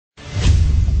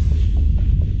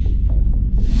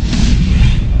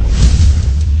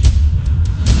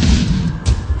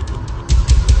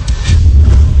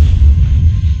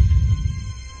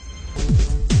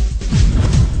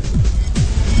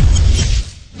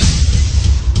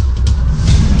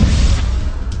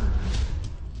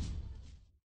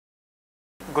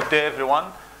Good day,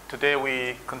 everyone. Today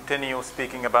we continue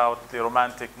speaking about the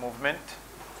Romantic movement.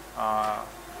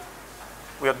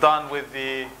 We are done with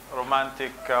the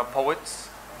Romantic poets.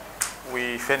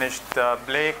 We finished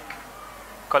Blake,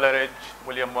 Coleridge,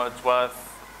 William Wordsworth,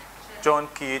 John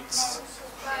Keats,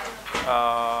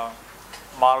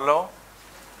 Marlowe,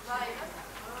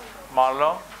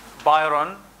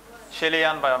 Byron, Shelley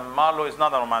and Byron. Marlowe is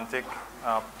not a Romantic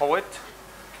poet,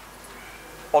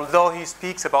 although he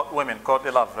speaks about women, courtly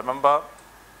love. Remember,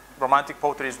 Romantic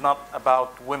poetry is not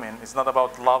about women. It's not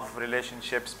about love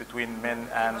relationships between men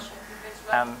and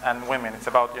women. It's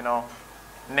about,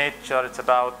 nature. It's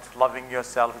about loving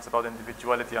yourself. It's about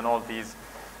individuality and all these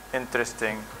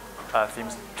interesting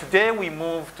themes. Today we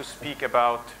move to speak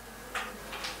about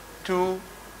two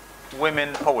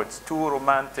women poets, two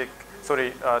women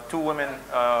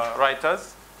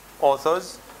writers,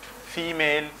 authors,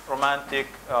 female Romantic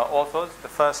authors. The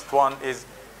first one is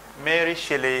Mary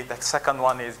Shelley. The second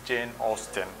one is Jane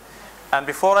Austen. And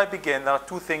before I begin, there are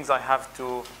two things I have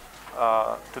to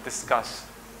discuss.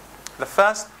 The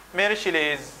first, Mary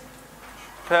Shelley is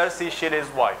Percy Shelley's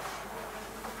wife.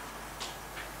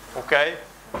 Okay?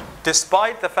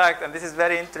 Despite the fact, and this is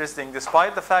very interesting,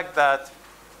 despite the fact that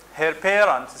her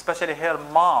parents, especially her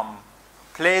mom,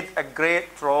 played a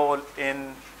great role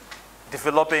in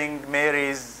developing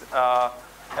Mary's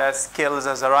skills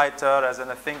as a writer, as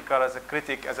a thinker, as a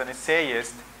critic, as an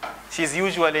essayist, she's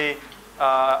usually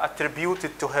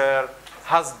attributed to her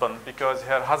husband because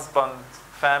her husband's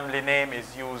family name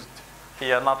is used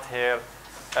here, not her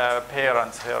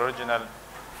parents, her original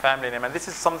family name. And this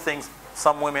is something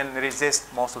some women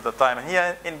resist most of the time. And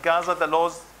here in Gaza, the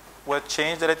laws were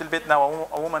changed a little bit. Now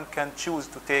a woman can choose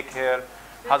to take her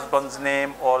husband's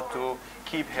name or to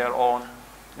keep her own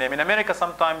name. In America,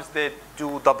 sometimes they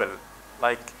do double.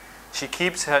 Like, she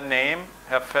keeps her name,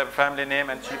 her family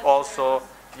name, and she also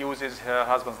uses her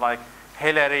husband's, like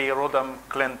Hillary Rodham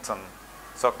Clinton.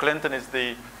 So Clinton is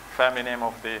the family name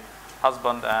of the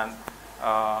husband, and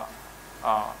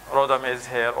Rodham is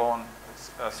her own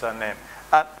surname.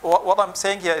 And what I'm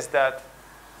saying here is that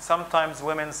sometimes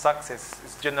women's success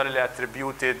is generally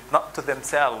attributed not to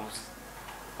themselves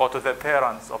or to their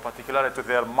parents or particularly to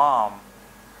their mom,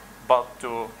 but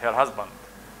to her husband,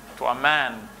 to a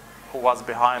man who was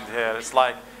behind her. It's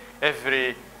like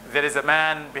there is a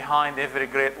man behind every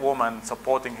great woman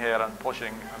supporting her and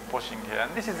pushing her.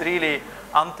 And this is really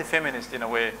anti-feminist in a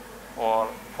way or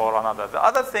another. The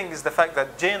other thing is the fact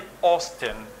that Jane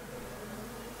Austen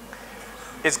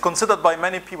is considered by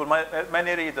many people,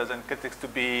 many readers and critics, to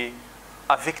be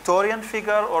a Victorian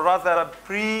figure, or rather a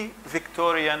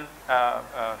pre-Victorian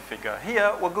figure.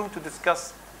 Here we're going to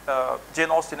discuss Jane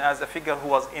Austen as a figure who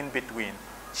was in between.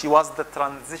 She was the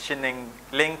transitioning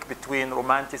link between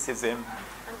Romanticism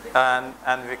and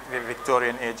the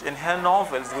Victorian age. In her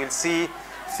novels, we'll see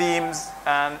themes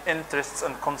and interests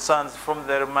and concerns from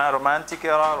the Romantic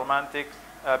era, Romantic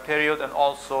period, and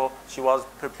also she was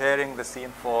preparing the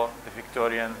scene for the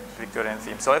Victorian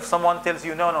theme. So if someone tells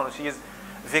you, no, she is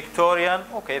Victorian,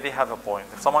 okay, they have a point.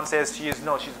 If someone says she's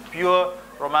pure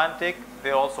Romantic,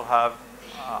 they also have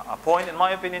a point. In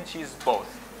my opinion, she's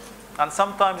both. And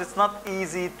sometimes it's not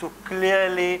easy to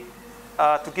clearly,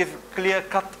 to give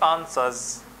clear-cut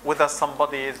answers whether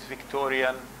somebody is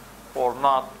Victorian or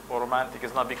not, or Romantic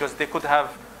is not, because they could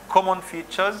have common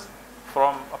features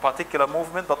from a particular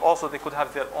movement, but also they could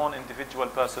have their own individual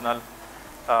personal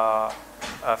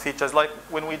features. Like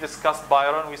when we discussed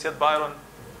Byron, we said Byron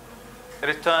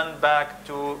returned back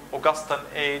to Augustan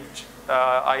age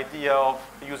idea of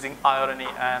using irony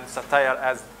and satire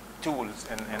as tools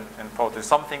in poetry,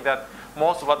 something that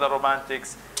most of other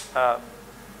Romantics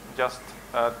just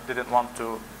didn't want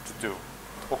to do.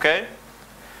 Okay?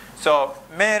 So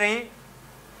Mary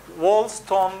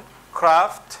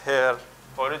Wollstonecraft, her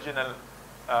original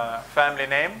family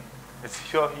name, it's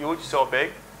so huge, so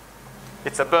big.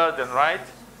 It's a burden, right?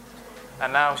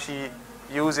 And now she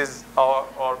uses,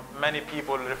 or many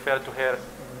people refer to her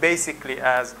basically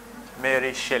as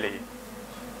Mary Shelley.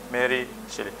 Mary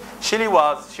Shelley. She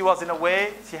was in a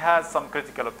way, she has some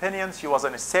critical opinions. She was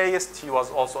an essayist. She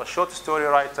was also a short story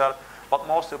writer. But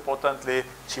most importantly,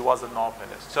 she was a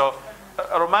novelist. So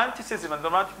Romanticism and the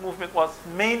Romantic movement was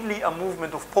mainly a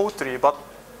movement of poetry, but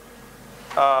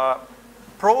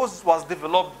prose was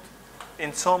developed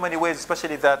in so many ways,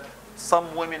 especially that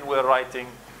some women were writing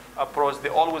prose. They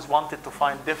always wanted to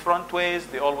find different ways.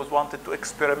 They always wanted to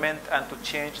experiment and to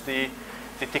change the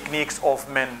techniques of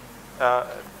men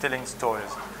telling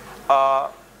stories.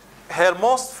 Her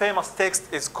most famous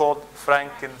text is called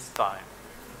Frankenstein.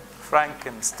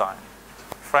 Frankenstein.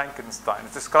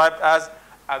 It's described as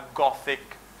a Gothic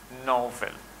novel.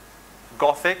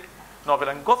 Gothic novel.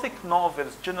 And Gothic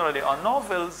novels generally are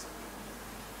novels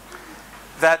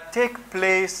that take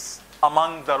place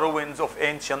among the ruins of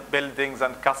ancient buildings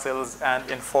and castles and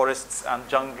in forests and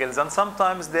jungles. And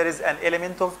sometimes there is an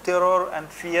element of terror and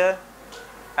fear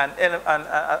and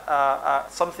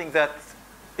something that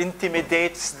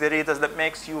intimidates the readers, that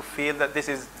makes you feel that this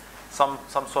is some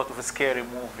sort of a scary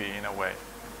movie in a way.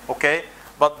 Okay?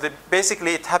 But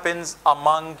basically it happens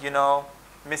among,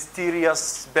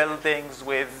 mysterious buildings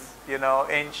with,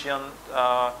 ancient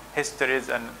histories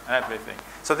and everything.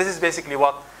 So this is basically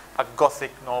what a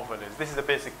Gothic novel is. This is the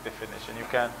basic definition. You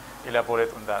can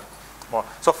elaborate on that more.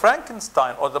 So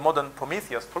Frankenstein, or the modern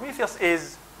Prometheus. Prometheus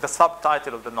is the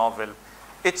subtitle of the novel.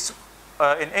 It's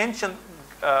in ancient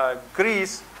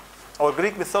Greece or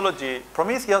Greek mythology,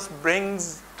 Prometheus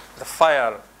brings the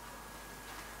fire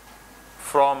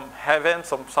from heaven,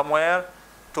 somewhere,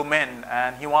 to men,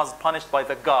 and he was punished by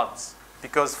the gods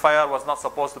because fire was not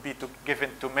supposed to be given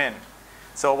to men.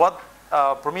 So what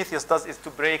Prometheus does is to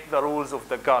break the rules of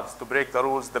the gods, to break the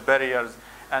rules, the barriers,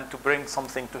 and to bring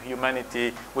something to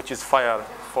humanity, which is fire.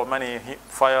 For many,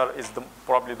 fire is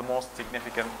probably the most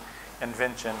significant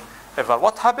invention ever.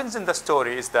 What happens in the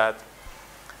story is that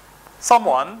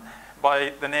someone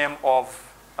by the name of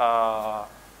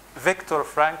Victor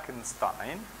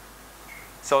Frankenstein.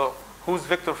 So who's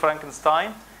Victor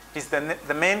Frankenstein? He's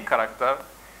the main character.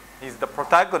 He's the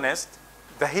protagonist,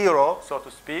 the hero, so to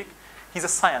speak. He's a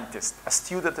scientist, a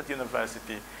student at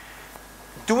university,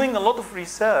 doing a lot of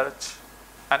research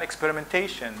and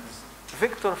experimentations.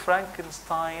 Victor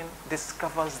Frankenstein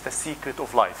discovers the secret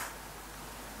of life.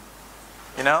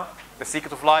 The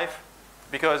secret of life,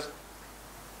 because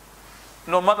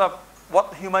no matter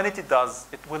what humanity does,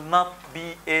 it will not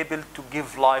be able to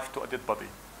give life to a dead body.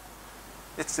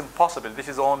 It's impossible. This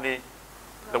is only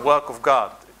the work of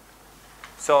God.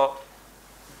 So,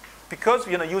 because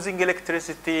using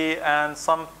electricity and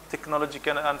some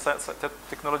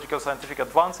technological scientific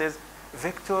advances,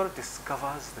 Victor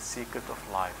discovers the secret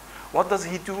of life. What does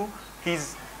he do?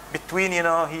 He's between,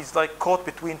 he's like caught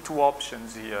between two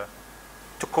options here.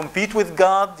 To compete with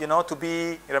God, to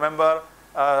be, remember,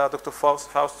 Dr.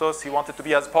 Faustus, he wanted to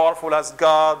be as powerful as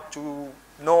God, to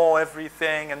know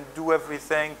everything and do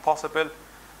everything possible.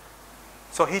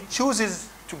 So he chooses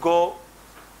to go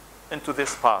into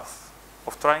this path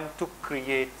of trying to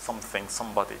create something,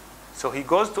 somebody. So he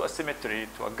goes to a cemetery,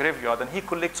 to a graveyard, and he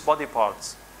collects body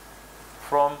parts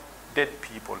from dead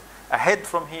people. A head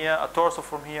from here, a torso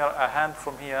from here, a hand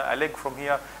from here, a leg from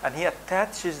here, and he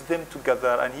attaches them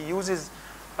together, and he uses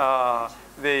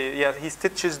he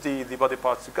stitches the body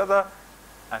parts together,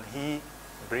 and he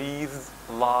breathes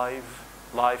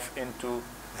life into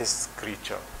this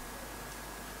creature.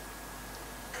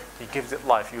 He gives it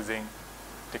life using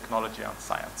technology and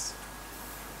science.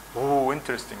 Oh,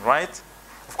 interesting, right?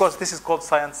 Of course, this is called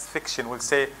science fiction. We'll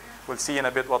see in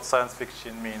a bit what science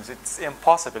fiction means. It's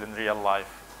impossible in real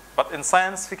life. But in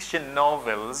science fiction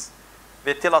novels,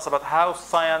 they tell us about how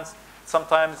science,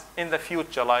 sometimes in the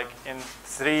future, like in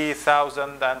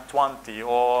 3020,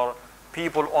 or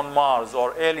people on Mars,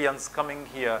 or aliens coming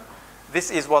here. This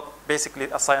is what basically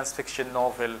a science fiction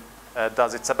novel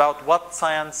does. It's about what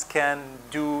science can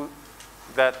do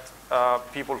that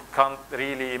people can't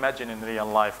really imagine in real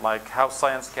life, like how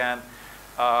science can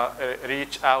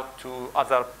reach out to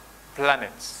other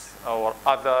planets or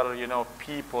other,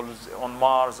 peoples on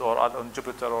Mars or on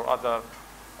Jupiter or other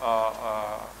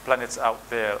planets out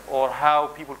there, or how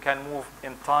people can move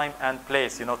in time and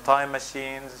place, time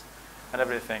machines and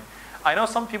everything. I know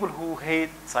some people who hate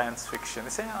science fiction.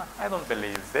 They say, I don't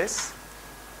believe this.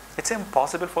 It's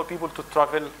impossible for people to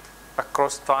travel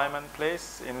across time and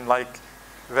place in like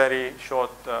very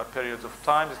short periods of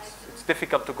time. It's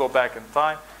difficult to go back in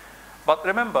time. But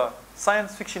remember,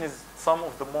 science fiction is some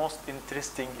of the most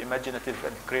interesting, imaginative,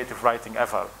 and creative writing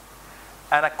ever.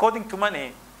 And according to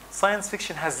many, science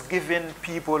fiction has given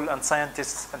people and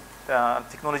scientists and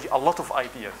technology a lot of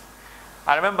ideas.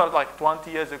 I remember like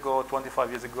 20 years ago, 25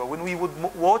 years ago, when we would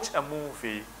watch a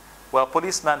movie where a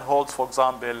policeman holds, for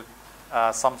example,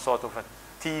 some sort of a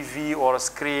TV or a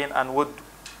screen and would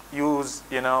use,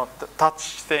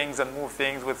 touch things and move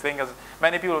things with fingers.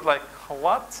 Many people would like,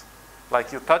 what?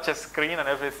 Like you touch a screen and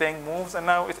everything moves, and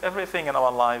now everything in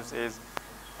our lives is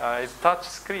touch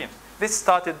screen. This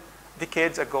started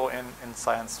decades ago in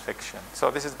science fiction.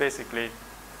 So this is basically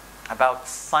about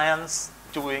science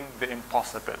doing the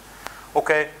impossible.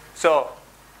 Okay, so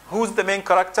who's the main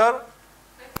character?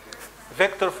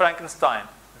 Victor Frankenstein.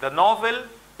 The novel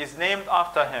is named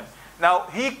after him. Now,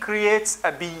 he creates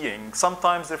a being,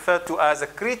 sometimes referred to as a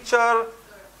creature,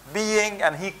 being,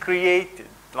 and he created.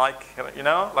 like, you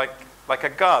know, like a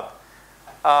god.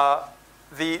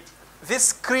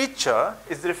 This creature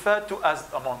is referred to as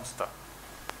a monster.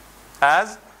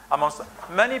 As a monster.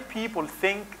 Many people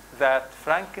think that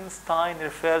Frankenstein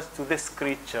refers to this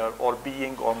creature or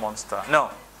being or monster. No,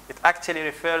 it actually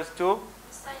refers to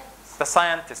the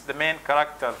scientist, the main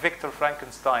character, Victor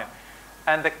Frankenstein.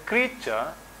 And the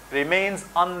creature remains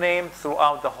unnamed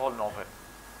throughout the whole novel.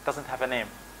 Doesn't have a name,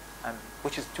 and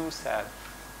which is too sad.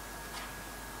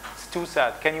 It's too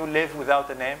sad. Can you live without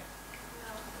a name?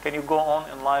 No. Can you go on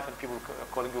in life and people are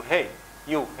calling you, hey,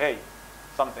 you, hey,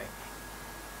 something?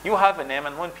 You have a name,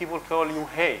 and when people call you,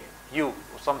 hey, you,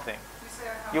 or something,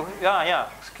 yeah,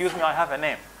 excuse me, I have a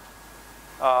name.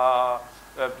 A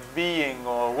being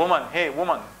or woman, hey,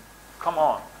 woman, come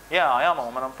on. Yeah, I am a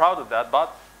woman, I'm proud of that,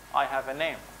 but I have a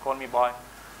name. Call me by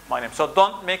my name. So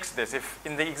don't mix this. If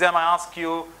in the exam I ask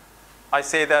you, I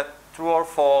say that true or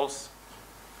false,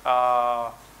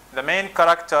 the main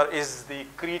character is the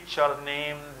creature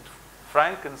named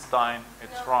Frankenstein,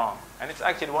 it's wrong. And it's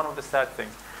actually one of the sad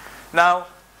things. Now,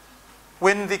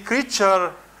 when the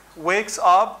creature wakes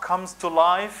up, comes to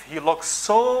life, he looks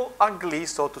so ugly,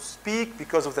 so to speak,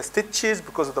 because of the stitches,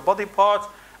 because of the body parts.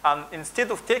 And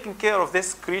instead of taking care of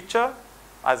this creature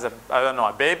as a, I don't know,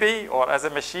 a baby or as a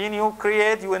machine you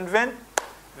create, you invent,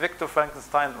 Victor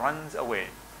Frankenstein runs away.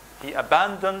 He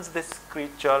abandons this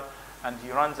creature and he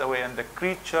runs away. And the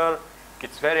creature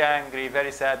gets very angry,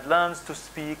 very sad, learns to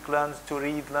speak, learns to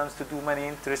read, learns to do many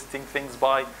interesting things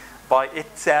by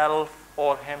itself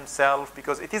or himself,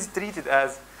 because it is treated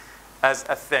as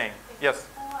a thing. Yes?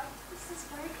 This is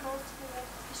very close to the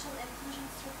official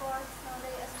intelligence reports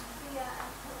nowadays, Sophia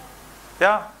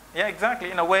and Yeah,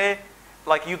 exactly. In a way,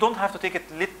 like you don't have to take it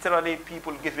literally,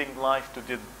 people giving life to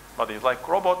dead bodies. Like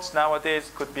robots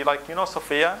nowadays could be like, you know,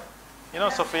 Sophia? You know,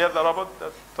 Sophia, the robot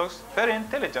that talks, very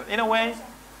intelligent. In a way,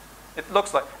 it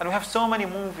looks like. And we have so many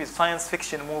movies, science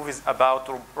fiction movies about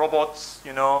robots,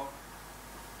 you know,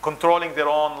 controlling their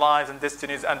own lives and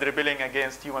destinies and rebelling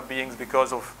against human beings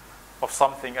because of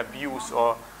something, abuse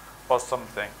or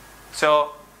something.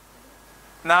 So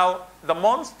now the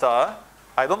monster,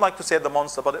 I don't like to say the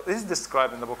monster, but it is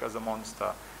described in the book as a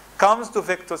monster, comes to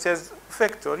Victor, says,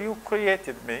 Victor, you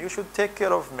created me, you should take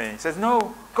care of me. He says,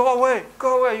 no, go away,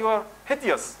 you are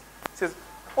hideous. He says,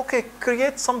 okay,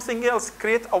 create something else,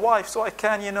 create a wife so I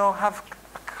can, you know, have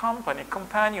a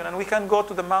companion, and we can go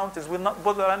to the mountains, we'll not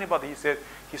bother anybody. He said,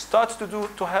 he starts to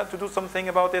do something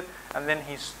about it, and then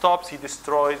he stops, he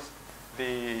destroys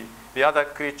the other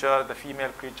creature, the female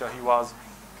creature he was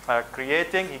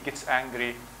creating. He gets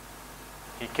angry,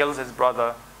 he kills his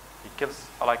brother, he kills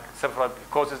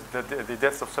causes the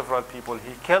deaths of several people.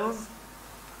 He kills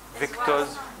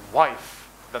Victor's wife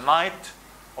the night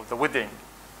of the wedding,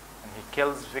 and he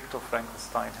kills Victor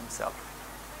Frankenstein himself.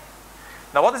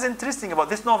 Now, what is interesting about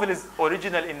this novel is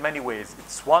original in many ways.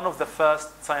 It's one of the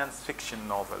first science fiction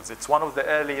novels. It's one of the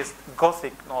earliest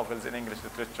Gothic novels in English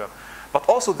literature. But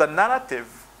also the narrative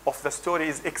of the story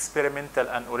is experimental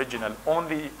and original.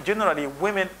 Only generally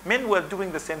men were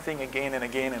doing the same thing again and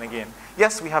again and again.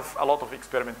 Yes, we have a lot of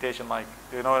experimentation, like,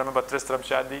 you know, remember Tristram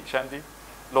Shandy,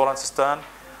 Lawrence Stern.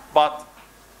 But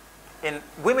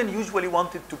women usually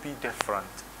wanted to be different,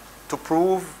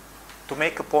 to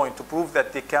make a point, to prove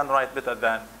that they can write better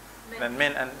than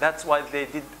men. And that's why they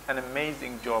did an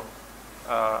amazing job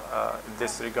in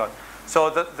this regard. So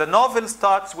the novel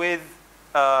starts with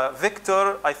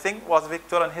Victor, I think was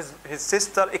Victor and his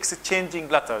sister exchanging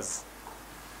letters.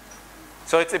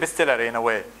 So it's epistolary in a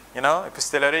way, you know,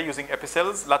 epistolary, using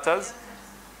epistles, letters.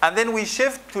 And then we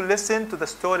shift to listen to the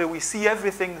story. We see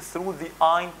everything through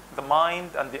the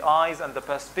mind and the eyes and the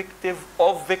perspective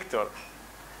of Victor.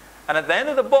 And at the end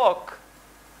of the book,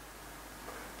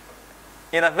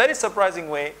 in a very surprising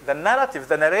way, the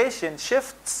narration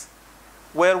shifts,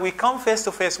 where we come face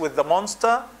to face with the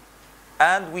monster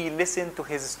and we listen to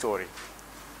his story.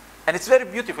 And it's very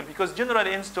beautiful, because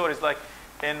generally in stories, like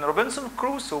in Robinson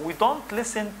Crusoe, we don't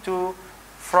listen to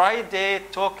Friday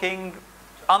talking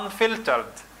unfiltered.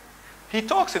 He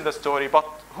talks in the story, but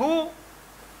who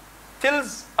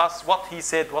tells us what he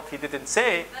said, what he didn't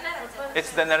say?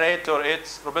 It's the narrator,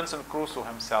 it's Robinson Crusoe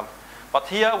himself. But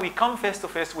here we come face to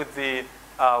face with the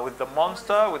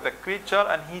monster, with the creature,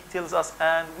 and he tells us,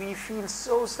 and we feel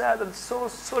so sad and so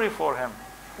sorry for him.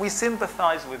 We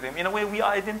sympathize with him. In a way, we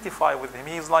identify with him.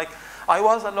 He's like, I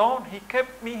was alone, he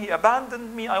kept me, he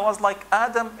abandoned me. I was like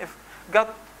Adam. If God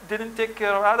didn't take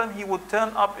care of Adam, he would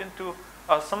turn up into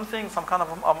some kind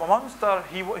of a monster.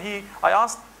 I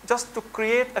asked just to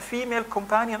create a female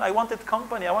companion. I wanted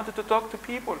company. I wanted to talk to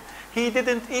people. He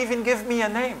didn't even give me a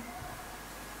name.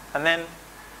 And then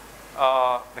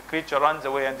the creature runs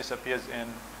away and disappears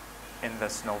in the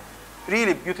snow.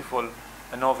 Really beautiful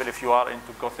novel if you are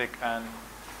into Gothic and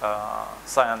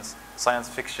science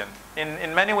fiction.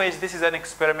 In many ways, this is an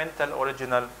experimental,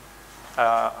 original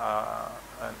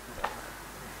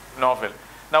novel.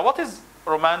 Now, what is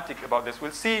romantic about this?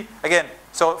 We'll see again.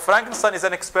 So, Frankenstein is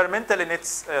an experimental in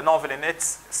its novel, in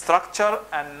its structure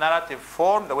and narrative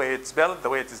form, the way it's built, the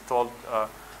way it is told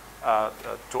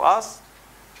to us.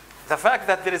 The fact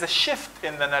that there is a shift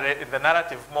in the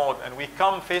narrative mode, and we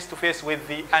come face to face with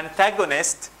the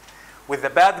antagonist, with the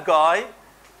bad guy,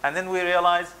 and then we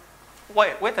realize,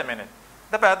 wait a minute,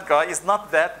 the bad guy is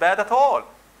not that bad at all.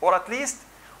 Or at least,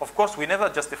 of course, we never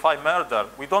justify murder.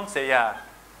 We don't say, yeah,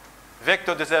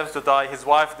 Victor deserves to die, his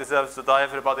wife deserves to die,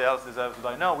 everybody else deserves to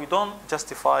die. No, we don't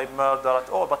justify murder at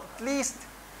all, but at least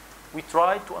we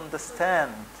try to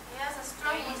understand. He has a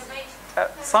strong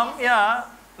motivation.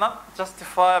 Not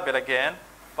justifiable again,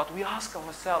 but we ask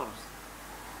ourselves,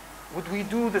 would we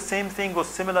do the same thing or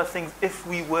similar things if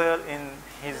we were in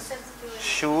his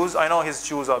shoes? I know his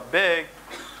shoes are big,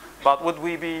 but would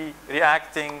we be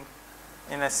reacting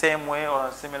in the same way or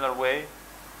a similar way,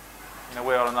 in a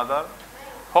way or another?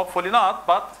 Hopefully not,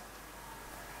 but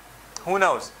who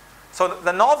knows? So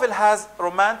the novel has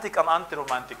romantic and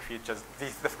anti-romantic features.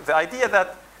 The idea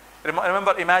that,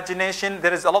 remember, imagination,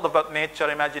 there is a lot about nature,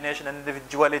 imagination, and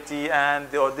individuality,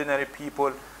 and the ordinary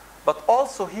people. But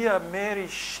also here, Mary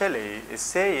Shelley is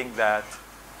saying that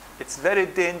it's very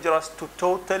dangerous to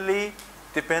totally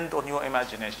depend on your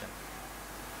imagination.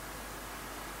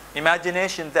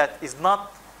 Imagination that is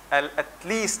not at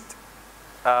least,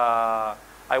 I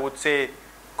would say,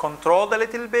 controlled a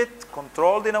little bit,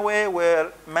 controlled in a way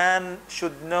where man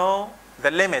should know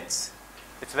the limits.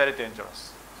 It's very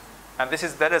dangerous. And this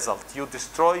is the result. You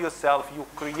destroy yourself, you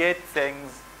create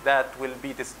things that will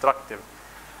be destructive.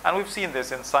 And we've seen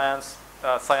this in science,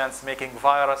 science making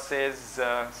viruses,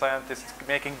 scientists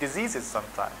making diseases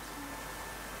sometimes,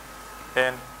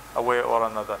 in a way or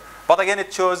another. But again,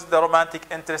 it shows the romantic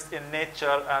interest in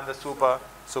nature and the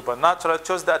supernatural. It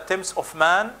shows the attempts of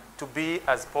man to be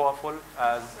as powerful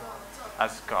as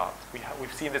God.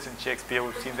 We've seen this in Shakespeare,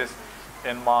 we've seen this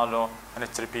in Marlowe, and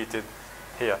it's repeated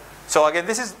here. So again,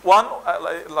 this is one,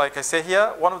 like I say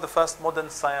here, one of the first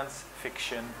modern science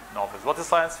fiction novels. What is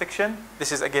science fiction?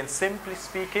 This is, again, simply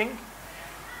speaking,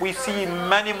 we see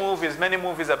many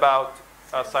movies about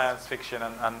science fiction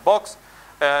and books,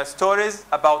 stories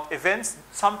about events,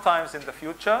 sometimes in the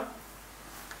future,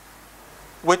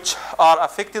 which are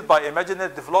affected by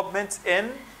imaginary developments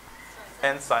in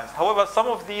science. However, some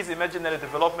of these imaginary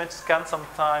developments can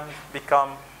sometimes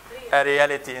become a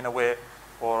reality in a way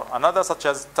or another, such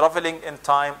as traveling in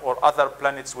time or other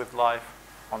planets with life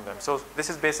on them. So this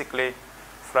is basically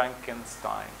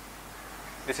Frankenstein.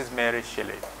 This is Mary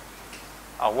Shelley,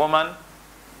 a woman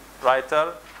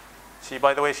writer. She,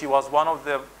 by the way, she was one of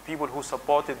the people who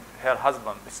supported her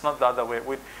husband. It's not the other way.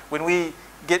 When we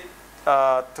get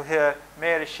to hear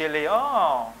Mary Shelley,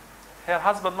 oh, her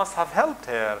husband must have helped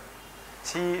her.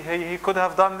 He could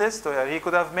have done this to her. He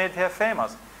could have made her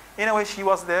famous. In a way, she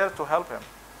was there to help him.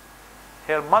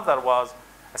 Her mother was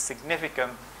a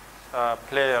significant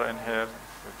player in her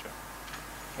future.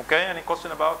 Okay, any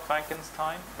question about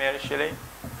Frankenstein, Mary Shelley?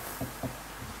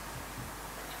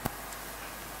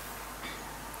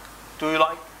 Do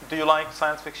you like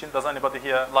science fiction? Does anybody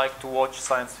here like to watch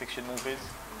science fiction movies?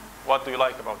 What do you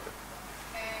like about it?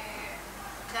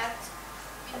 That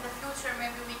in the future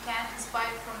maybe we can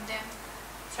inspire from them,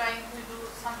 trying to do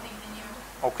something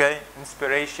new. Okay,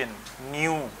 inspiration,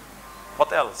 new.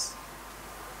 What else?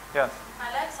 Yes.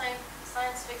 I like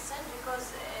science fiction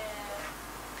because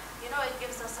it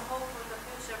gives us a hope for the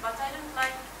future. But I don't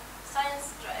like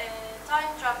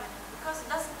time traveling because it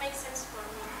doesn't make sense for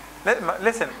me.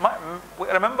 Listen,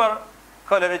 remember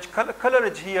Coleridge.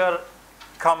 Coleridge here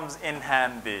comes in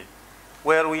handy,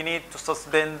 where we need to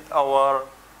suspend our,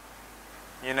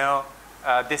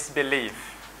 disbelief.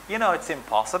 It's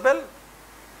impossible.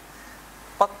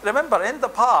 But remember, in the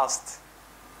past,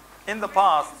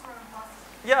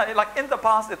 yeah, like in the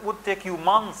past, it would take you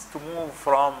months to move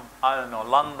from, I don't know,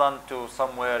 London to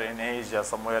somewhere in Asia,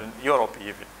 somewhere in Europe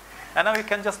even. And now you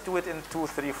can just do it in 2,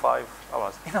 3, 5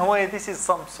 hours. In a way, this is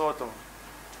some sort of,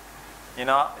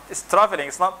 it's traveling.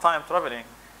 It's not time traveling.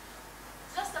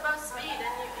 It's just about speed.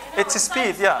 And it's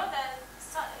speed, yeah.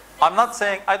 I'm not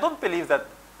saying, I don't believe that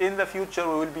in the future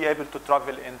we will be able to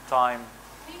travel in time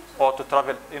or to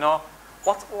travel,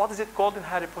 what is it called in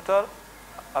Harry Potter?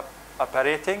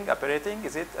 Apparating,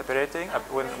 is it? Apparating?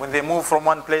 When they move from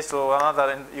one place to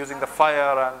another and using the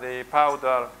fire and the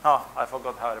powder. Oh, I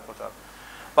forgot Harry Potter.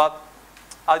 But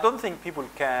I don't think people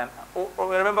can.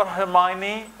 Remember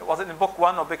Hermione, was it in book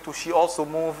 1 or book 2? She also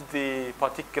moved the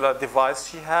particular device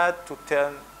she had to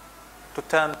turn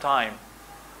time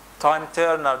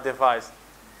turner device.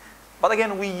 But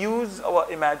again, we use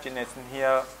our imagination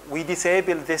here. We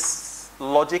disable this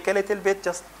logic a little bit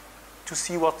just to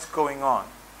see what's going on.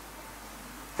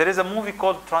 There is a movie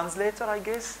called Translator, I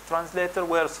guess. Translator,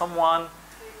 where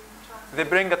they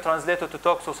bring a translator to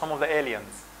talk to some of the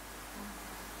aliens.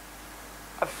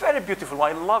 A very beautiful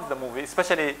one. I love the movie.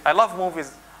 Especially, I love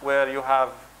movies where you have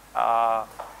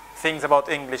things about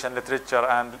English and literature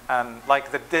and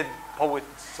like the Dead Poet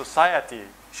Society. You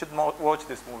should watch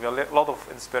this movie. A lot of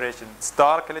inspiration. It's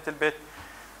dark a little bit.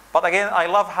 But again, I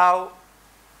love how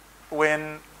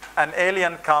when an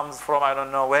alien comes from I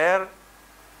don't know where,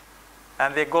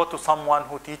 and they go to someone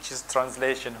who teaches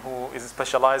translation, who is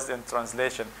specialized in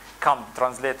translation, come,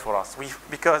 translate for us.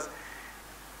 Because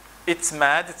it's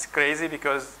mad, it's crazy,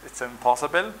 because it's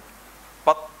impossible.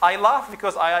 But I laugh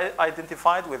because I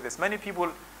identified with this. Many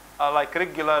people like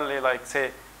regularly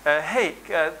say, hey,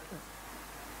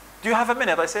 do you have a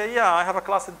minute? I say, yeah, I have a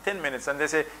class in 10 minutes. And they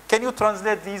say, can you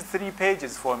translate these 3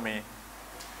 pages for me?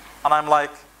 And I'm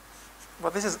like,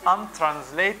 but this is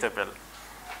untranslatable.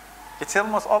 It's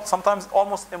sometimes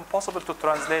almost impossible to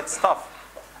translate stuff.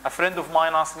 A friend of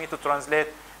mine asked me to translate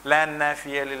لا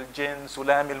النافية للجنس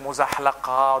ولام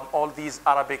المزحلقة, all these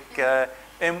Arabic,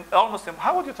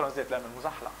 how would you translate لام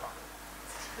المزحلقة?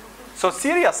 So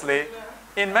seriously,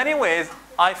 in many ways,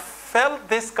 I felt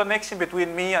this connection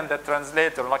between me and the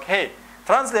translator. Like, hey,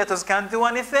 translators can't do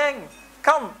anything.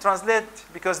 Come, translate,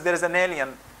 because there is an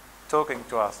alien talking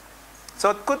to us.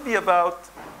 So it could be about,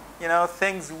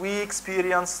 things we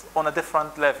experience on a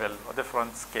different level, a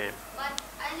different scale. But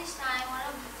Einstein, one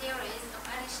of the theories of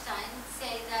Einstein,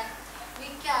 say that we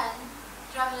can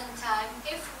travel in time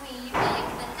if we make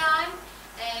the time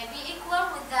be equal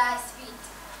with the speed.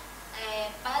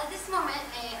 But at this moment,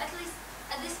 at least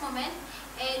at this moment,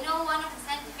 no one of the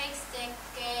scientists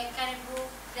can prove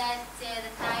that the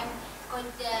time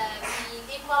could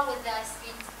be equal with the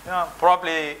speed. Yeah,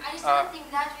 probably. Einstein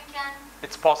think that we can.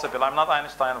 It's possible. I'm not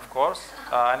Einstein, of course.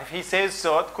 And if he says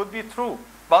so, it could be true.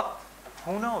 But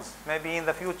who knows? Maybe in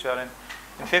the future,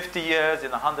 in 50 years, in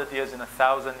 100 years, in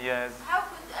 1,000 years. How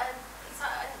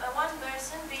could one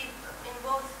person be in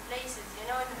both places, in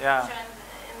the Yeah. future and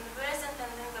in the present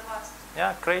and in the past?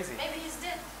 Yeah, crazy. Maybe he's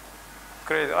dead.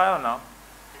 Crazy. I don't know.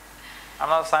 I'm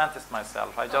not a scientist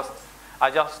myself. I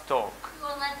just talk. We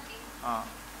will not be. Now,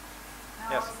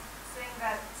 Yes. I was saying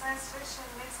that science fiction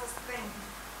makes us think.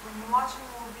 When you watch a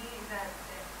movie that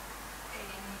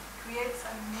creates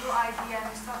a new idea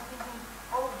and you start thinking,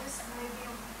 oh, this may be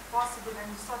possible, and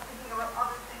you start thinking about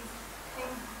other things,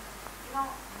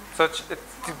 So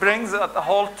it brings a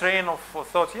whole train of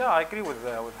thought. Yeah, I agree with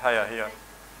Haya here.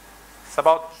 It's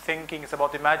about thinking, it's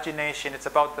about imagination, it's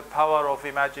about the power of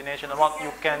imagination and what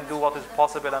you can do, what is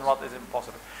possible and what is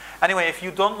impossible. Anyway, if you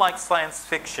don't like science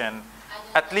fiction,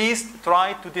 at least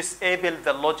try to disable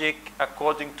the logic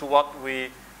according to what we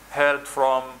heard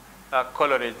from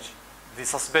Coleridge, the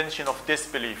suspension of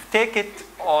disbelief. Take it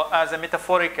as a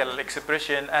metaphorical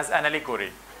expression, as an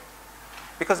allegory.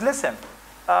 Because listen,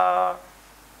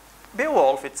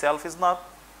 Beowulf itself is not.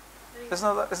 It's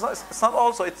not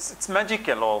also. It's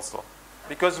magical also,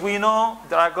 because we know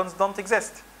dragons don't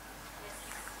exist.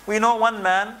 We know one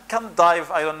man can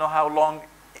dive I don't know how long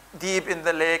deep in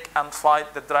the lake and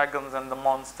fight the dragons and the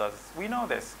monsters. We know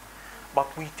this,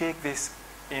 but we take this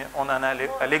on an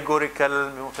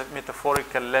allegorical,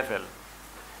 metaphorical level.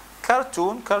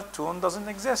 Cartoon doesn't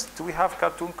exist. We have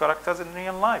cartoon characters in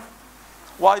real life.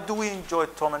 Why do we enjoy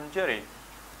Tom and Jerry?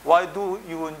 Why do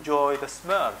you enjoy the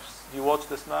Smurfs? Do you watch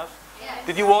the Smurfs? Yes.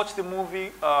 Did you watch the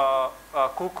movie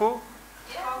Cuckoo?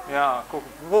 Yeah,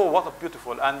 Cuckoo. Whoa, what a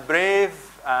beautiful. And Brave,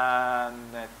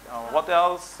 and what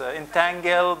else?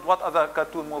 Entangled. What other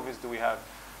cartoon movies do we have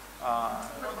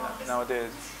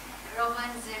nowadays?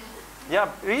 Rapunzel. Yeah,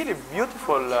 really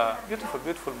beautiful,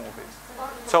 beautiful movies.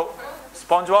 So,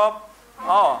 SpongeBob?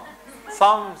 Oh,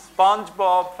 some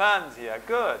SpongeBob fans here.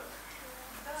 Good.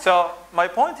 So, my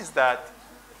point is that,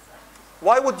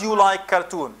 why would you like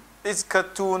cartoon? Is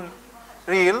cartoon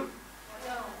real?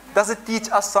 Does it teach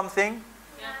us something?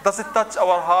 Does it touch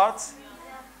our hearts?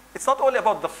 It's not only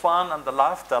about the fun and the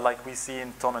laughter like we see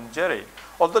in Tom and Jerry.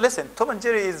 Although, listen, Tom and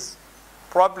Jerry is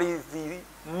probably the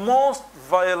most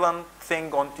violent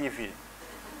thing on TV.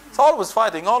 It's always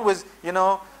fighting, always,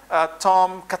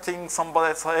 Tom cutting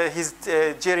somebody,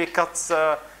 Jerry cuts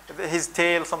his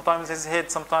tail, sometimes his head,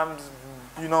 sometimes,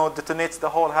 detonates the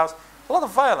whole house. A lot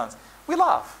of violence. We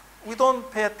laugh. We don't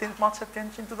pay much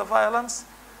attention to the violence.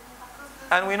 Because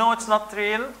And we know it's not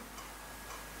real,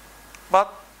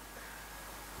 but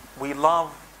we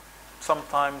love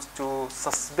sometimes to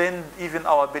suspend even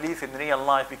our belief in real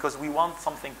life because we want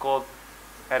something called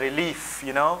a relief,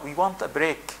 you know? We want a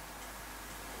break.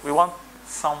 We want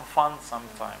some fun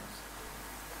sometimes.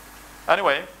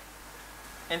 Anyway,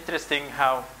 interesting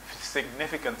how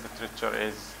significant literature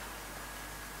is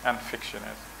and fiction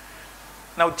is.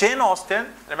 Now, Jane Austen,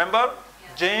 remember?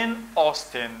 Yeah. Jane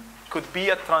Austen could be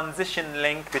a transition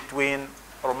link between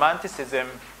Romanticism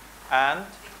and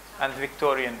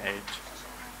Victorian age.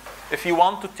 If you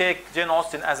want to take Jane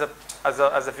Austen as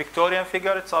a Victorian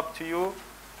figure, it's up to you.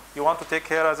 You want to take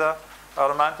her as a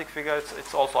romantic figure,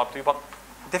 it's also up to you. But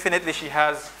definitely she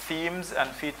has themes and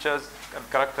features and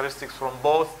characteristics from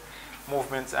both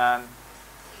movements and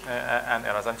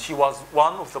eras. And she was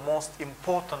one of the most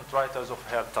important writers of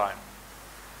her time.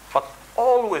 But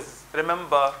always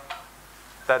remember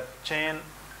that Jane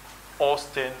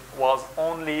Austen was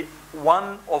only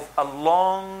one of a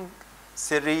long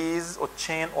series or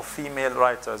chain of female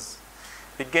writers,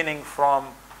 beginning from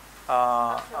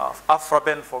Afra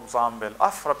Ben, for example.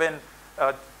 Afra Ben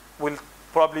will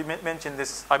probably mention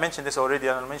this. I mentioned this already,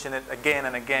 and I'll mention it again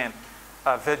and again.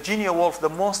 Virginia Woolf, the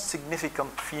most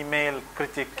significant female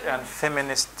critic and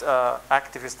feminist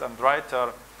activist and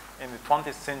writer in the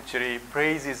 20th century,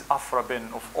 praises Afra Ben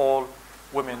of all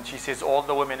women. She says all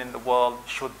the women in the world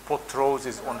should put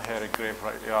roses on her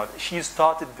graveyard. She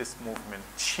started this movement.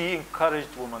 She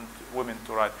encouraged women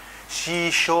to write. She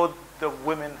showed the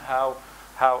women how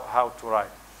to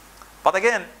write. But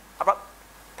again,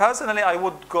 personally, I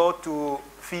would go to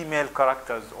female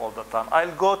characters all the time.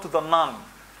 I'll go to the nun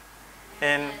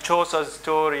in Chaucer's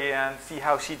story and see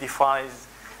how she defies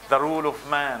the rule of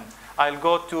man. I'll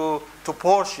go to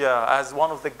Portia as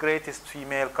one of the greatest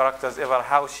female characters ever,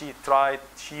 how she tried,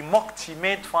 she mocked, she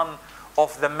made fun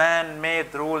of the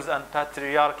man-made rules and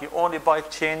patriarchy only by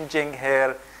changing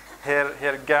her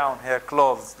gown, her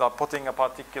clothes, putting a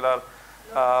particular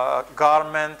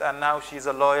garment, and now she's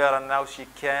a lawyer, and now she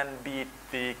can beat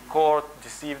the court,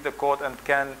 deceive the court, and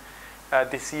can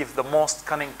deceive the most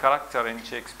cunning character in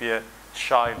Shakespeare,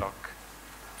 Shylock.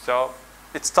 So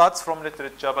it starts from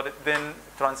literature, but it then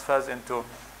transfers into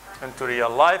real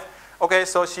life. Okay,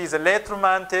 so she's a late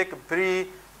romantic,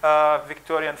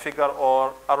 pre-Victorian figure,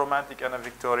 or a romantic and a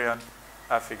Victorian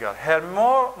figure. Her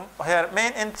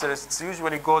main interests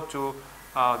usually go to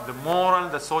the moral,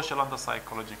 the social, and the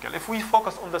psychological. If we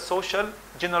focus on the social,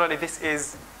 generally this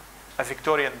is a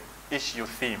Victorian issue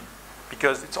theme,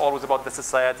 because it's always about the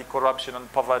society, corruption and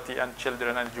poverty and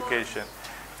children and education,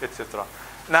 etc.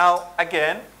 Now,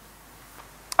 again,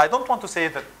 I don't want to say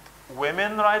that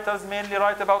women writers mainly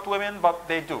write about women, but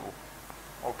they do,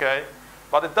 okay?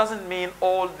 But it doesn't mean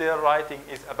all their writing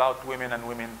is about women and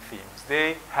women themes.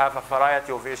 They have a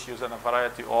variety of issues and a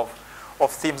variety of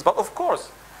themes. But of course,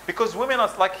 because women are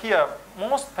like here,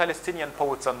 most Palestinian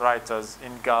poets and writers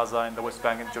in Gaza, in the West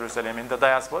Bank, in Jerusalem, in the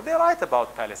diaspora, they write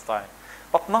about Palestine.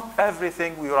 But not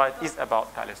everything we write is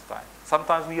about Palestine.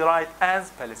 Sometimes we write as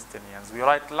Palestinians. We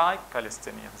write like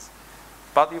Palestinians.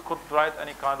 But you could write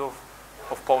any kind of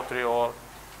poetry or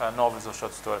novels or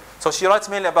short stories. So she writes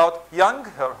mainly about young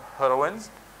heroines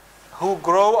who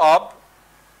grow up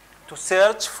to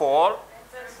search for,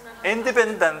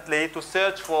 independently, to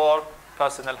search for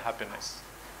personal happiness,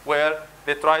 where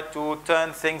they try to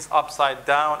turn things upside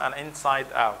down and inside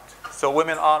out. So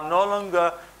women are no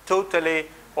longer totally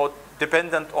or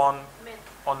dependent on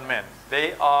men.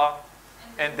 They are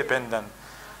independent.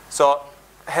 So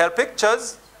her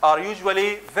pictures are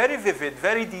usually very vivid,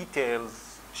 very detailed.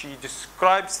 She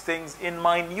describes things in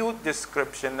minute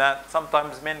description that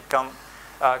sometimes men can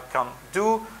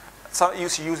do. So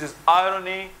she uses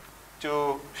irony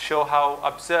to show how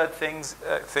absurd things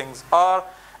are.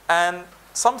 And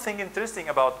something interesting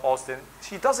about Austen,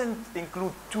 she doesn't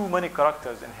include too many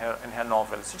characters in her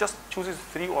novels. She just chooses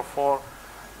 3 or 4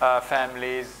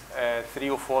 families, 3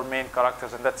 or 4 main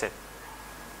characters, and that's it.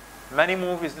 Many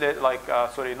movies,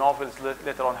 novels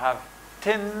later on have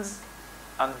tens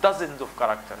and dozens of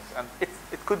characters, and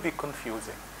it could be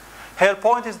confusing. Her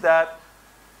point is that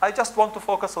I just want to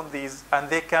focus on these, and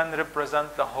they can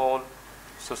represent the whole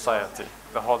society,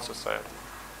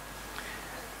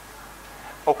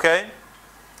 Okay?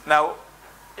 Now,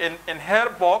 in her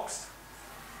books,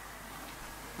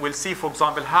 we'll see, for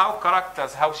example,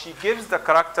 how she gives the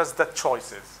characters the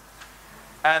choices.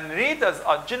 And readers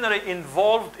are generally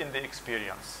involved in the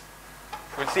experience.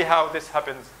 We'll see how this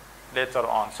happens later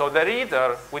on. So the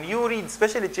reader, when you read,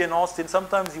 especially Jane Austen,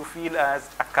 sometimes you feel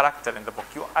as a character in the book.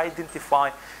 You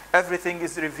identify, everything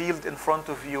is revealed in front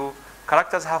of you.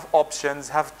 Characters have options,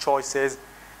 have choices.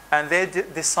 and they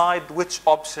decide which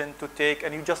option to take,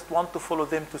 and you just want to follow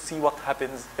them to see what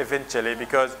happens eventually,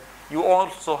 because you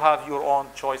also have your own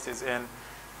choices in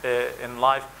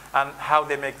life and how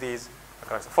they make these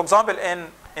characters. For example,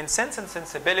 in Sense and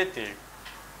Sensibility,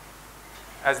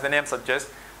 as the name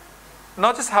suggests,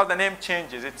 notice how the name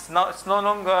changes. It's no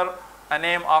longer a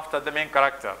name after the main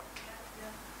character.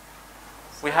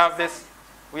 We have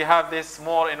this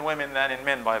more in women than in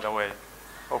men, by the way.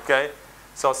 Okay,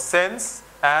 so sense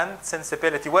and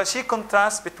sensibility. Well, she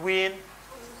contrasts between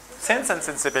sense and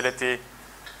sensibility,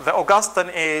 the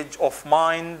Augustan age of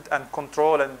mind and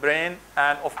control and brain,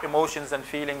 and of emotions and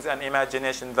feelings and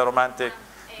imagination, the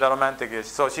romantic age.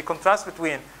 So she contrasts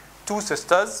between two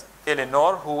sisters,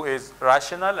 Eleanor, who is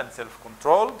rational and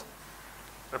self-controlled,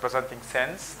 representing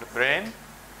sense, the brain,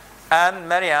 and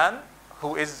Marianne,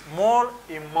 who is more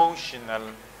emotional,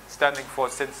 standing for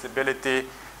sensibility,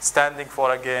 standing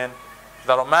for, again,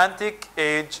 the romantic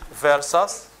age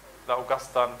versus the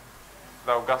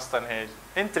Augustan age.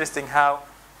 Interesting how,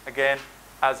 again,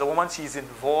 as a woman, she's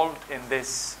involved in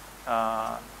this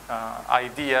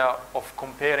idea of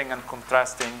comparing and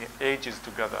contrasting ages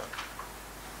together.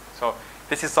 So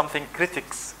this is something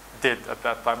critics did at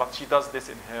that time, but she does this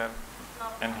in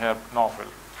her novel.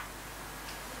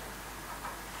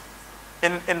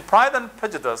 In Pride and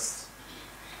Prejudice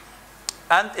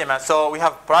and Emma, so we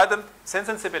have Pride and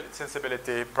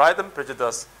Sensibility, Pride and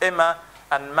Prejudice, Emma,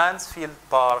 and Mansfield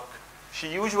Park. She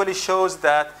usually shows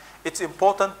that it's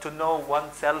important to know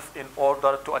oneself in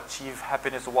order to achieve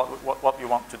happiness, what you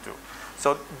want to do.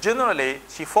 So generally,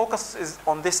 she focuses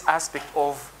on this aspect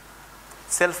of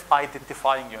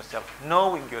self-identifying yourself,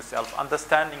 knowing yourself,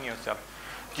 understanding yourself.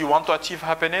 Do you want to achieve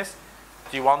happiness?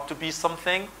 Do you want to be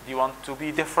something? Do you want to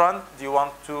be different? Do you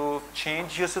want to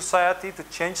change your society, to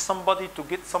change somebody, to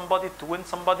get somebody, to win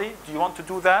somebody? Do you want to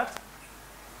do that?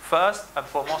 First and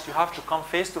foremost, you have to come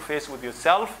face to face with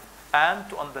yourself and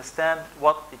to understand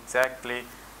what exactly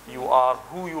you are,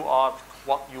 who you are,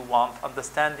 what you want,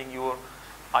 understanding your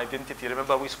identity.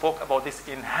 Remember, we spoke about this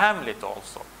in Hamlet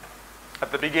also.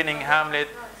 At the beginning, Hamlet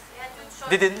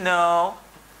didn't know,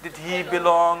 did he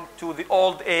belong to the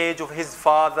old age of his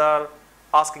father,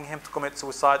 asking him to commit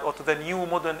suicide, or to the new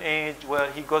modern age where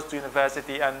he goes to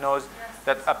university and knows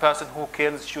that a person who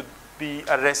kills should be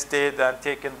arrested and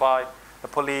taken by the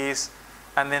police,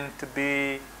 and then to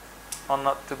be or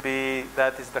not to be,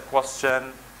 that is the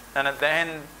question. And at the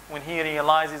end, when he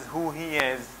realizes who he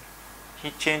is,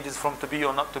 he changes from to be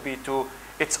or not to be to,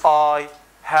 it's I,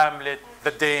 Hamlet,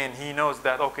 the Dane. He knows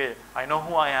that, okay, I know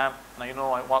who I am, and I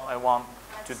know what I want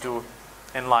to do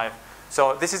in life.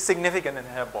 So this is significant in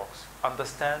her books.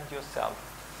 Understand yourself.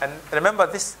 And remember,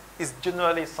 this is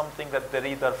generally something that the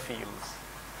reader feels.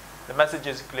 The message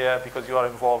is clear because you are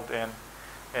involved in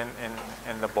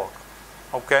the book.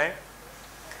 Okay?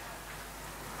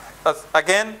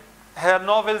 Again, her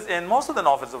novels, in most of the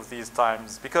novels of these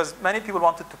times, because many people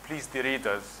wanted to please the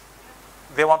readers,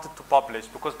 they wanted to publish,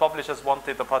 because publishers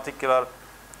wanted a particular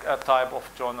type of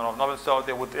genre of novel, so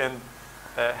they would end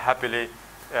happily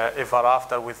ever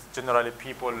after, with generally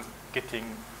people getting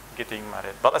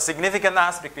married. But a significant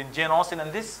aspect in Jane Austen,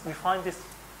 and this we find this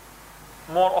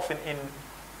more often in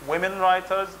women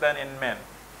writers than in men,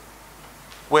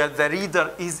 where the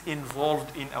reader is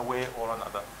involved in a way or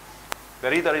another. The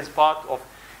reader is part of,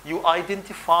 you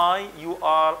identify, you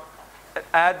are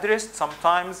addressed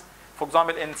sometimes. For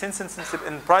example, in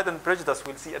Pride and Prejudice,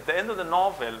 we'll see at the end of the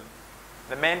novel,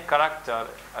 the main character,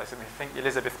 I think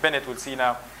Elizabeth Bennet, will see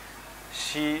now,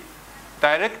 she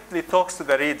directly talks to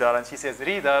the reader and she says,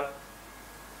 reader,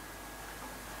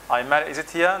 I married, is it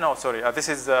here? No, sorry, this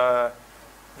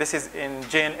is in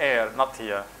Jane Eyre, not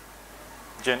here.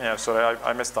 Jane Eyre, sorry,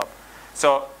 I messed up.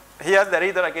 So here the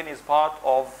reader again is part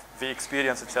of the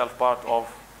experience itself, part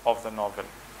of the novel.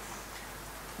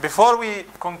 Before we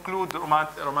conclude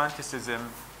romanticism,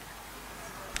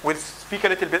 we'll speak a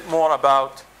little bit more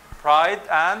about Pride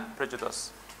and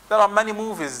Prejudice. There are many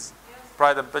movies,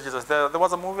 Pride and Prejudice. There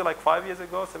was a movie like 5 years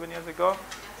ago, 7 years ago.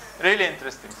 Really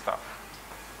interesting stuff.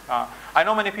 I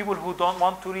know many people who don't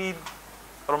want to read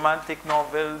romantic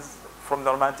novels from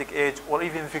the romantic age, or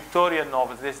even Victorian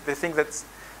novels. They think that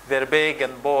they're big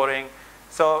and boring.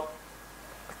 So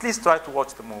at least try to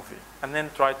watch the movie and then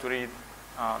try to read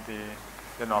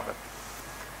the novel.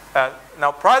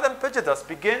 Now, Pride and Prejudice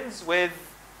begins with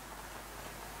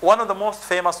one of the most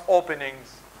famous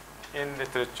openings in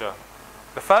literature.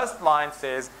 The first line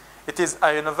says, it is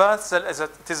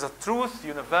a truth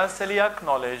universally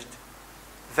acknowledged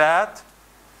that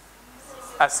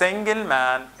a single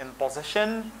man in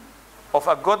possession of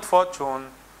a good fortune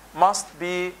must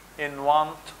be in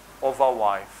want of a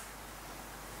wife.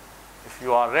 If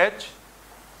you are rich,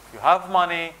 if you have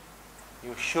money,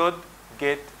 you should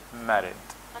get married.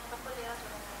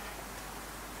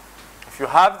 If you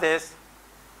have this,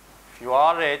 if you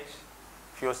are rich,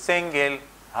 if you're single,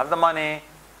 have the money,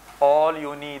 all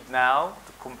you need now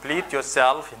to complete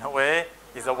yourself in a way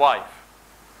is a wife.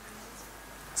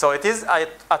 So it is a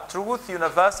truth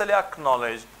universally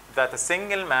acknowledged that a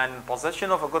single man in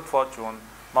possession of a good fortune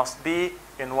must be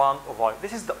in want of wife.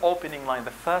 This is the opening line,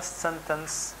 the first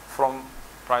sentence from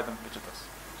Pride and Prejudice.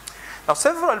 Now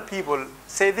several people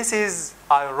say this is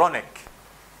ironic.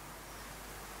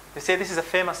 They say this is a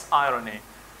famous irony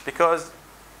because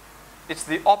it's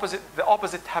the opposite. The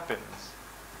opposite happens.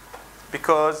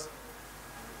 Because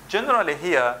generally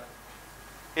here,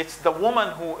 it's the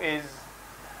woman who is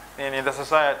in the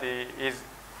society is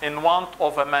in want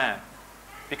of a man.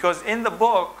 Because in the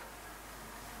book,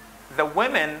 the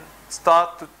women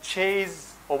start to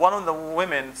chase, or one of the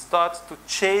women starts to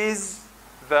chase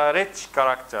the rich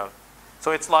character.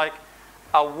 So it's like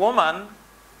a woman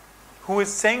who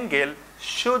is single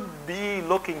should be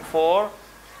looking for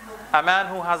a man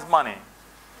who has money.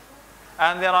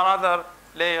 And there are other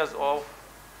layers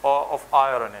of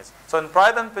ironies. So in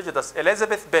Pride and Prejudice,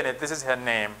 Elizabeth Bennet, this is her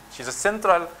name, she's a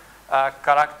central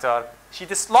character. She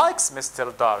dislikes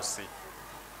Mr. Darcy.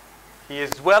 He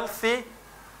is wealthy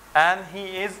and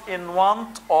he is in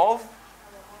want of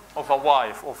a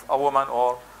wife, of a woman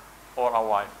or a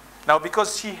wife. Now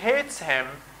because she hates him,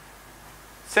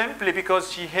 simply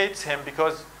because she hates him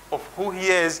because of who he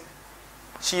is,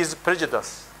 she is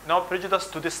prejudiced. No prejudice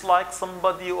to dislike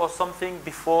somebody or something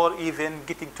before even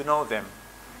getting to know them.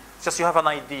 It's just you have an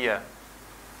idea,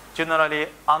 generally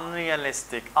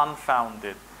unrealistic,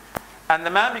 unfounded. And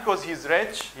the man, because he's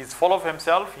rich, he's full of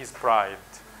himself, he's pride.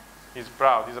 He's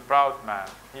proud. He's a proud man.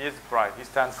 He is pride. He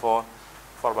stands for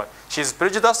pride. She's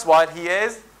prejudiced while he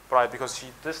is pride because she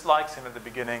dislikes him at the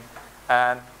beginning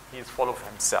and he's full of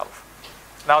himself.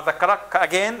 Now,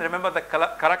 again, remember the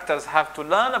characters have to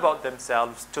learn about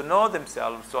themselves, to know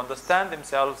themselves, to understand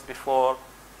themselves before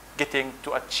getting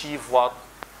to achieve what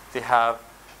they have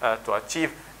to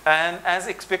achieve. And as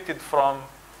expected from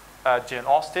Jane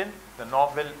Austen, the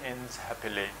novel ends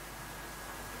happily.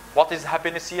 What is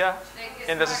happiness here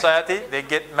in the society? They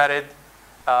get married.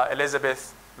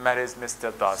 Elizabeth marries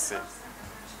Mr. Darcy.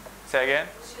 Say again?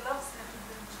 She loves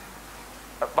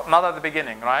him. But not at the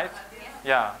beginning, right?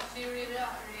 Yeah. She realized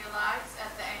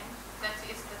at the end that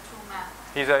he is the true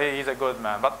man. He's a good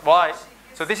man. But why?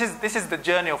 So this is the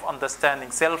journey of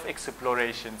understanding,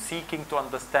 self-exploration, seeking to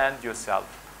understand yourself.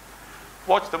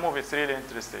 Watch the movie. It's really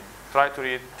interesting. Try to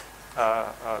read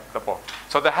the book.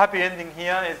 So the happy ending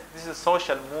here is this is a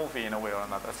social movie in a way or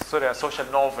another. Sorry, a social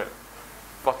novel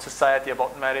about society,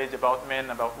 about marriage, about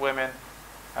men, about women,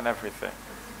 and everything.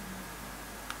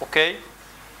 Okay,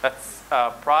 that's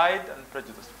Pride and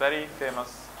Prejudice, very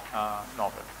famous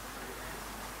novel.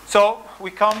 So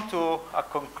we come to a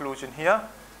conclusion here.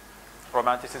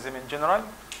 Romanticism in general.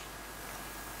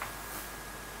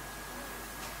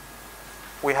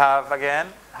 We have again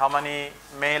how many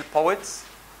male poets?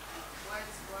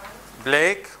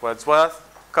 Blake, Wordsworth,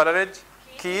 Coleridge,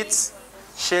 Keats,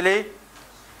 Shelley,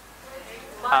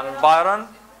 and Byron.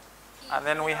 And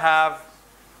then we have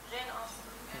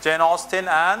Jane Austen.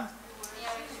 And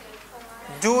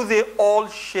do they all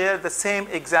share the same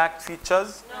exact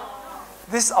features? No.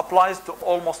 This applies to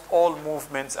almost all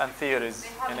movements and theories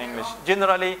in English.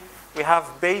 Generally, we have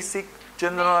basic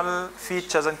general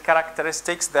features and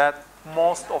characteristics that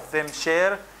most of them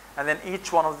share, and then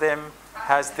each one of them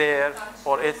has their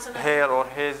or its her or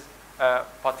his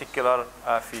particular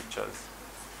features.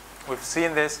 We've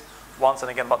seen this once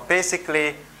and again, but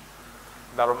basically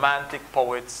the romantic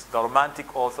poets, the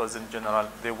romantic authors in general,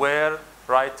 they were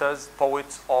writers,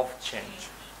 poets of change.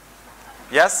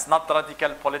 Yes, not radical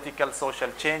political, social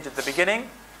change at the beginning,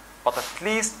 but at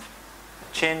least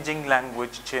changing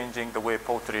language, changing the way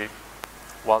poetry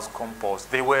was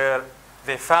composed.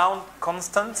 They found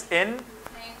constants in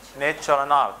nature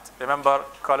and art. Remember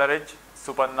Coleridge,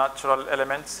 supernatural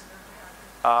elements.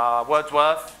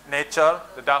 Wordsworth, nature,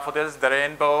 the daffodils, the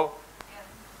rainbow.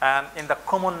 And in the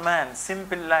common man,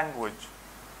 simple language,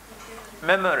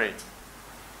 memory.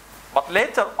 But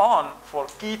later on, for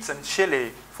Keats and Shelley,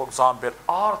 for example,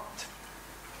 art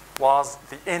was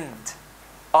the end.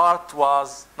 Art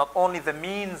was not only the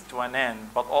means to an end,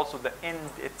 but also the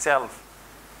end itself.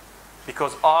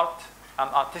 Because art and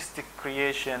artistic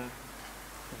creation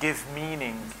give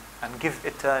meaning and give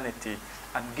eternity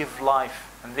and give life.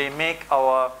 And they make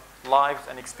our lives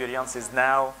and experiences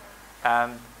now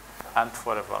and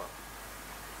forever.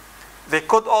 They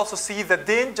could also see the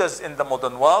dangers in the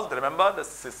modern world. Remember, the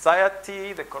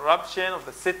society, the corruption of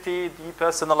the city,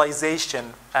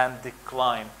 depersonalization and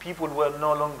decline. People were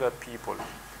no longer people.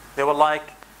 They were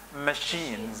like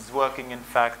machines working in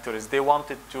factories. They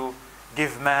wanted to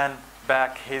give man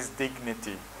back his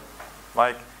dignity.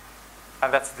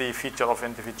 And that's the feature of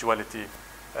individuality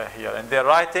here. In their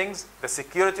writings, the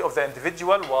security of the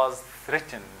individual was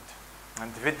threatened. The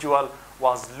individual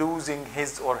was losing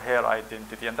his or her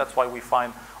identity. And that's why we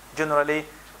find generally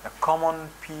the common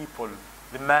people,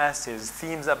 the masses,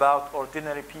 themes about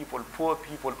ordinary people, poor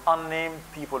people, unnamed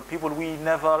people, people we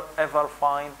never ever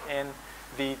find in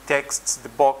the texts, the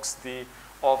books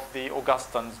of the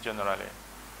Augustans generally.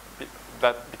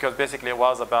 Because basically it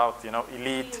was about,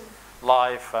 elite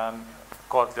life and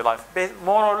courtly life,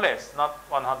 more or less, not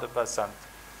 100%.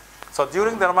 So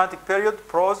during the Romantic period,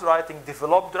 prose writing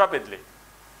developed rapidly,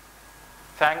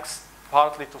 thanks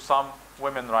partly to some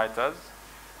women writers,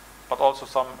 but also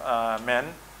some men.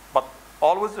 But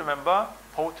always remember,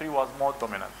 poetry was more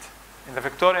dominant. In the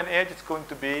Victorian age, it's going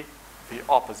to be the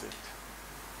opposite.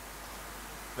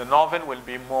 The novel will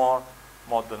be more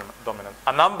dominant.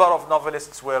 A number of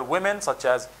novelists were women, such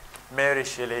as Mary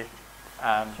Shelley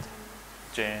and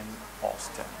Jane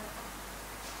Austen.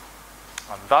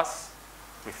 And thus,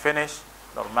 we finish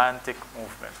the Romantic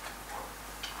movement.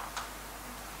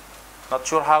 Not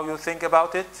sure how you think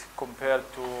about it compared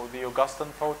to the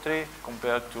Augustan poetry,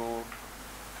 compared to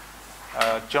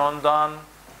John Donne,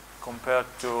 compared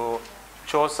to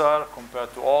Chaucer,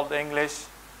 compared to Old English.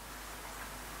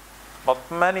 But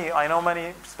I know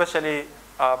many, especially,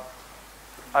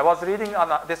 I was reading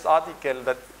this article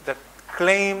that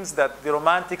claims that the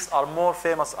Romantics are more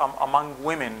famous among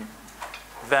women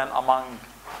than among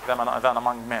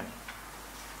men.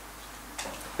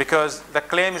 Because the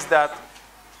claim is that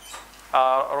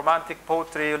Romantic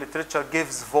poetry literature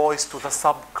gives voice to the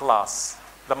subclass,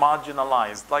 the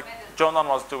marginalized, like John Donne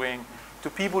was doing, to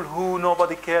people who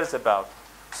nobody cares about.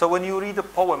 So when you read a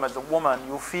poem as a woman,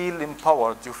 you feel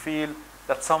empowered. You feel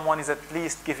that someone is at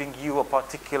least giving you a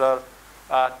particular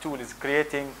tool,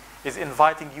 is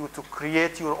inviting you to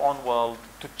create your own world,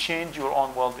 to change your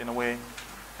own world in a way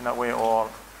or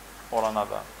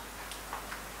another.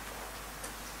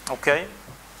 Okay?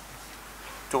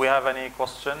 Do we have any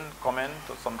question, comment,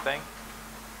 or something?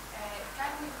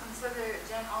 Can we consider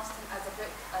Jane Austen as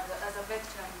a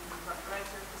veteran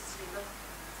writer because she lived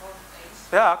old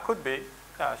age? Yeah, could be.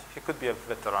 Yeah, she could be a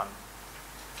veteran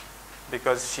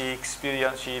because she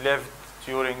lived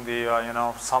during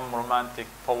the some Romantic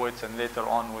poets and later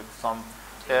on with some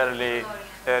early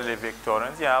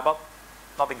Victorians. Yeah, but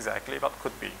not exactly, but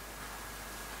could be.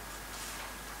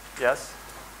 Yes.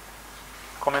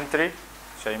 Commentary,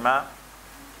 Shayma,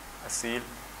 Asil,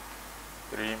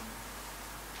 Dream,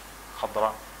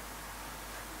 Khadra.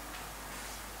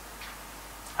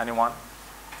 Anyone?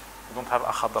 We don't have a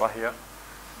Khadra here.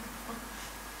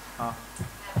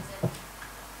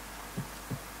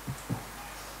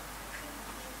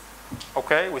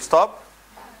 Okay, we stop.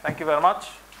 Thank you very much.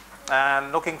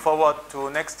 And looking forward to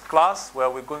next class where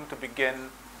we're going to begin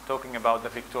talking about the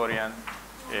Victorian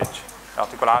age.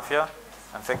 يعطيكم العافية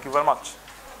and thank you very much.